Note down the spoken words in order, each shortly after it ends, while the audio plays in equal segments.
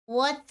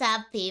What's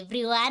up,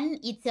 everyone?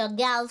 It's your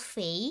girl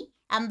Faye.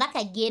 I'm back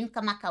again,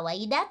 kama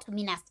kawaida, to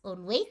mean as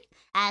always.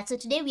 So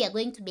today we are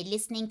going to be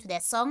listening to the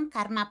song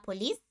Karma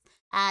Police.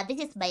 This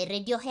is by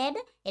Radiohead,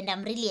 and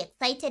I'm really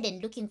excited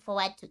and looking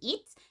forward to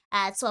it.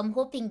 So I'm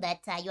hoping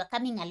that you are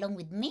coming along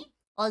with me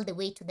all the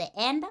way to the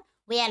end,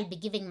 where I'll be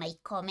giving my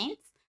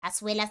comments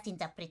as well as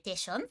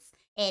interpretations.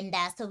 And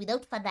so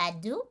without further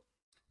ado,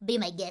 be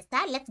my guest.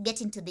 Let's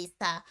get into this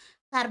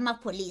Karma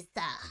Police.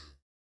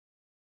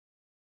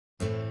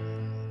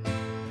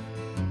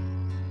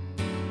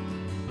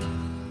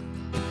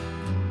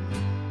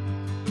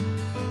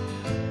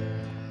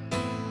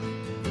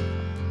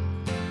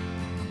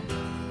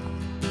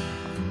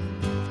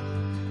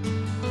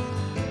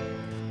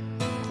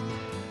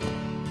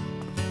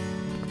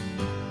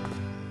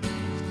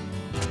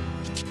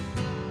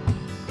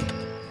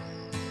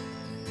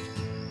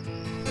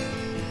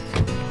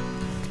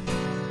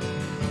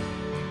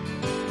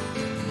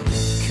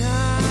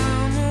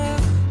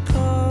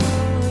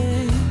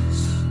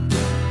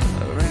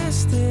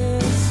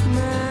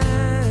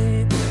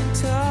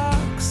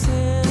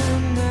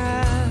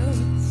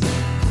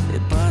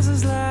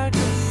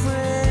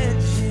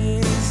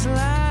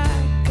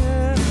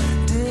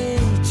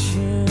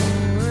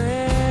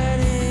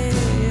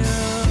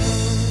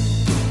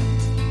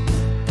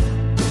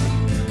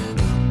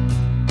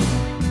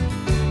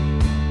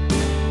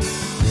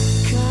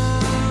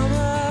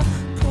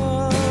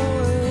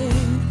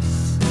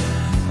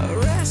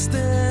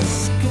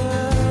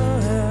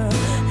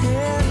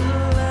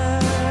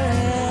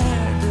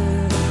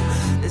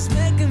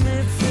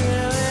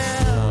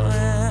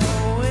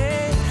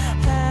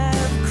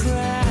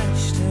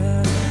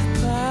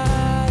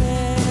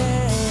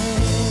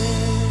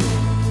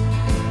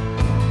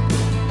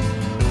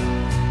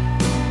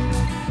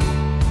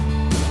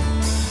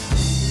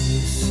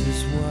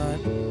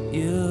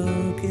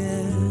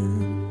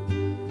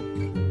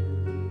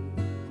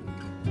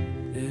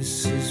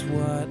 This is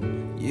what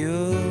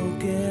you'll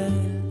get.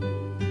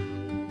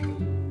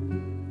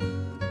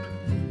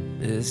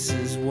 This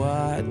is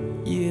what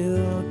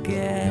you'll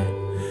get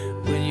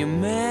when you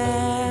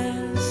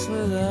mess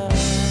with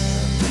us.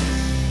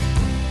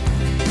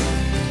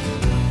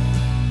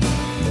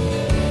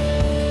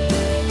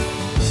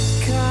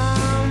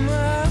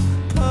 Karma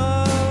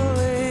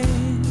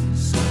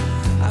police,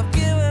 I've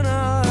given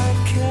all I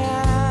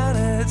can,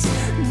 it's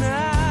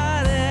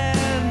not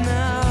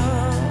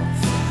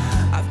enough.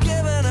 I've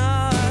given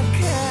all I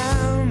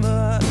can,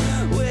 but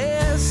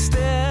we're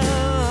still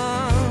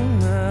on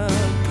the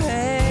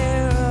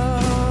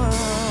payroll.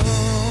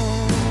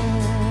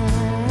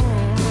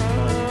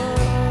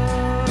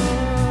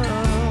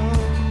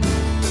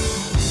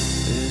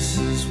 This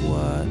is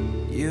what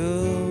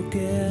you'll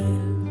get.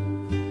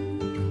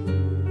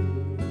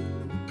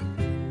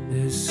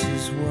 This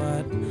is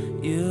what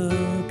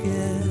you'll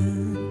get.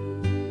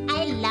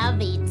 I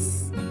love it.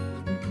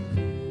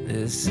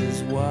 This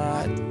is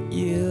what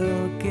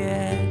you'll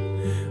get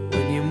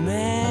when you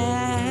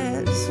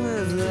mess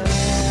with us.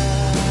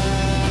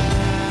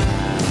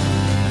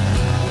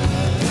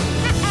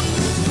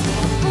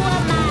 Poor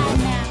man.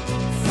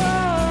 For a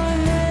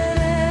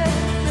minute,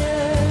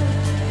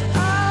 I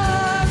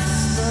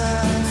lost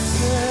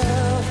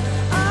myself.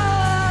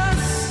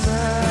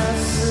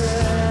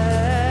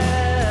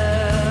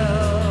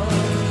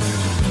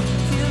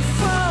 You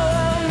for a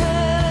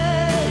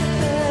minute,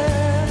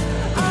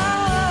 I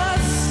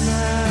lost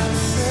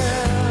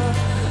myself.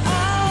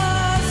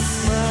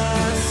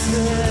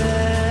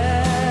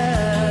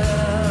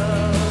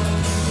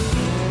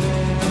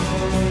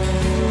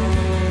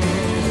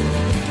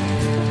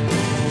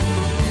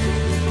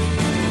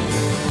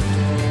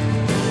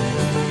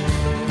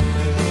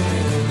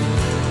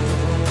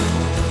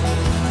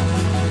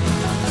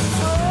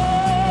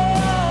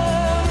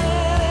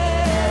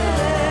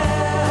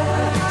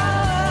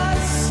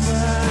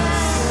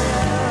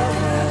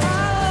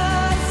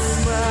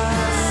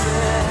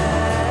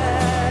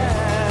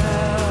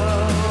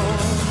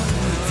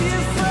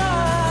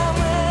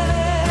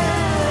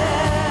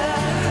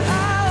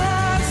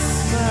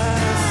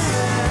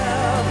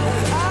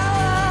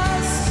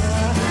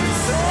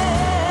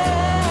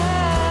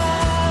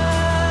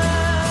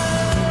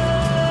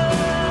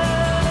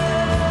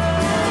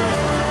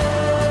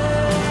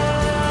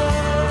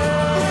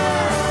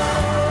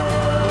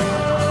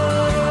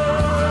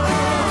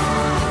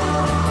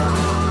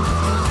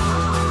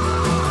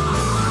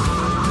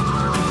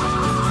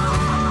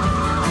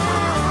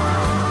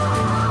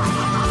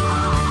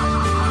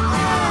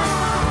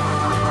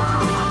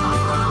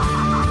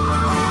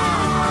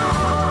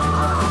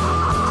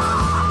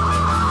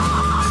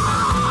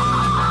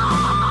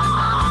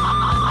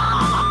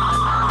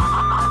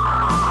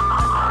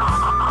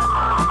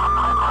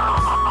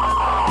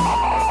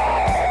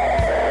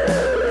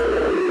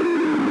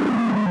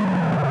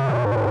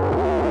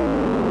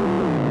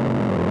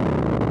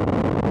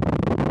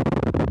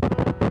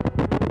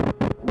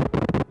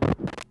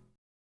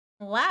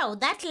 Wow,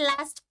 that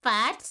last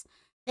part,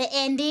 the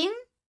ending,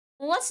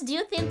 what do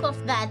you think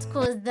of that?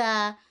 Because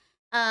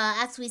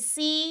As we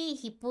see,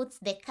 he puts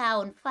the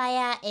car on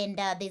fire and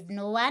there's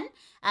no one.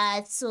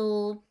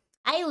 So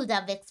I would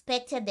have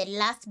expected the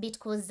last bit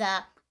because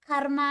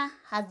Karma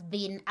has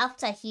been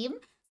after him.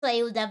 So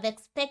I would have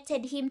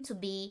expected him to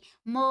be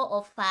more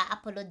of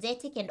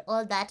apologetic and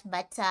all that,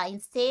 but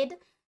instead,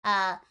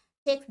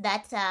 takes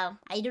that,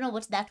 I don't know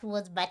what that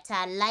was, but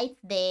lights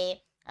the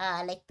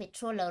like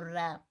petrol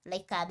or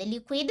like the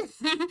liquid,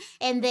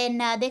 and then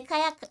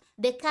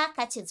the car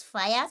catches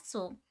fire.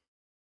 So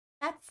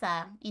that's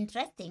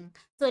interesting.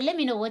 So let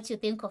me know what you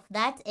think of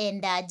that,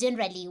 and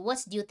generally,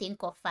 what do you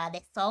think of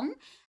the song?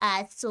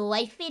 So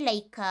I feel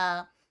like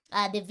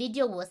the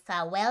video was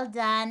well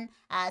done.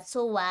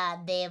 So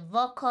the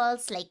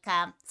vocals like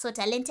so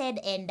talented,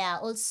 and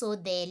also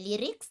the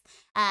lyrics.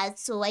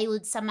 So I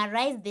would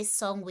summarize this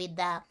song with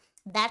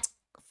that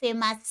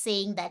famous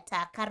saying that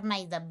karma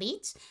is a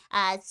bitch.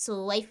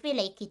 So I feel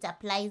like it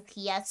applies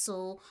here.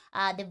 So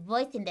the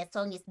voice in the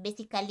song is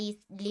basically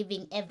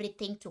leaving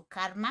everything to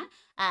karma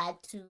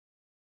to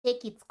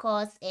take its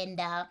course, and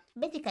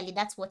basically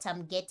that's what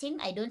I'm getting.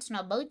 I don't know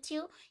about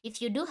you.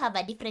 If you do have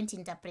a different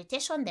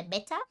interpretation, the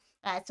better.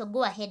 So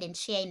go ahead and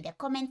share in the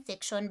comment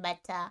section, but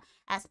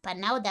as per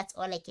now, that's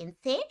all I can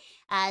say.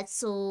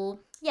 So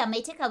yeah, my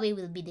takeaway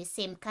will be the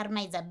same.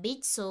 Karma is a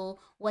bitch, so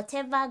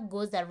whatever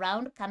goes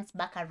around comes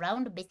back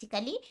around,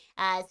 basically.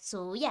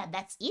 So yeah,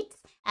 that's it.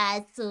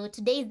 So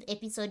today's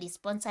episode is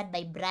sponsored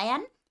by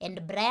Brian.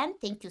 And Brian,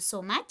 thank you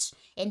so much.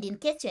 And in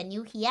case you're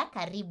new here,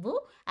 karibu.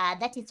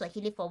 That is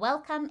Swahili for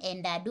welcome,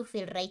 and do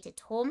feel right at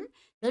home.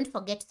 Don't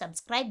forget to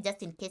subscribe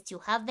just in case you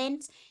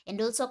haven't,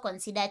 and also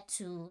consider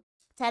to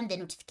turn the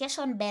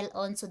notification bell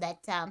on so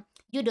that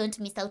you don't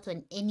miss out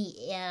on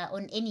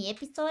any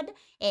episode.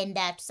 And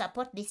to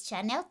support this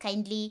channel,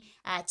 kindly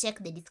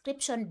check the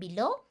description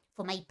below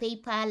for my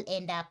PayPal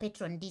and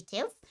Patreon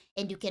details.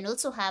 And you can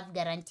also have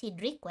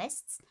guaranteed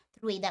requests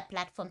through other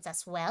platforms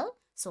as well.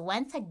 So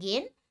once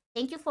again,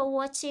 thank you for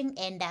watching,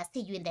 and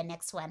see you in the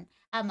next one.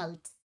 I'm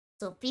out.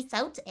 So peace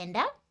out, and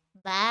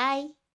bye.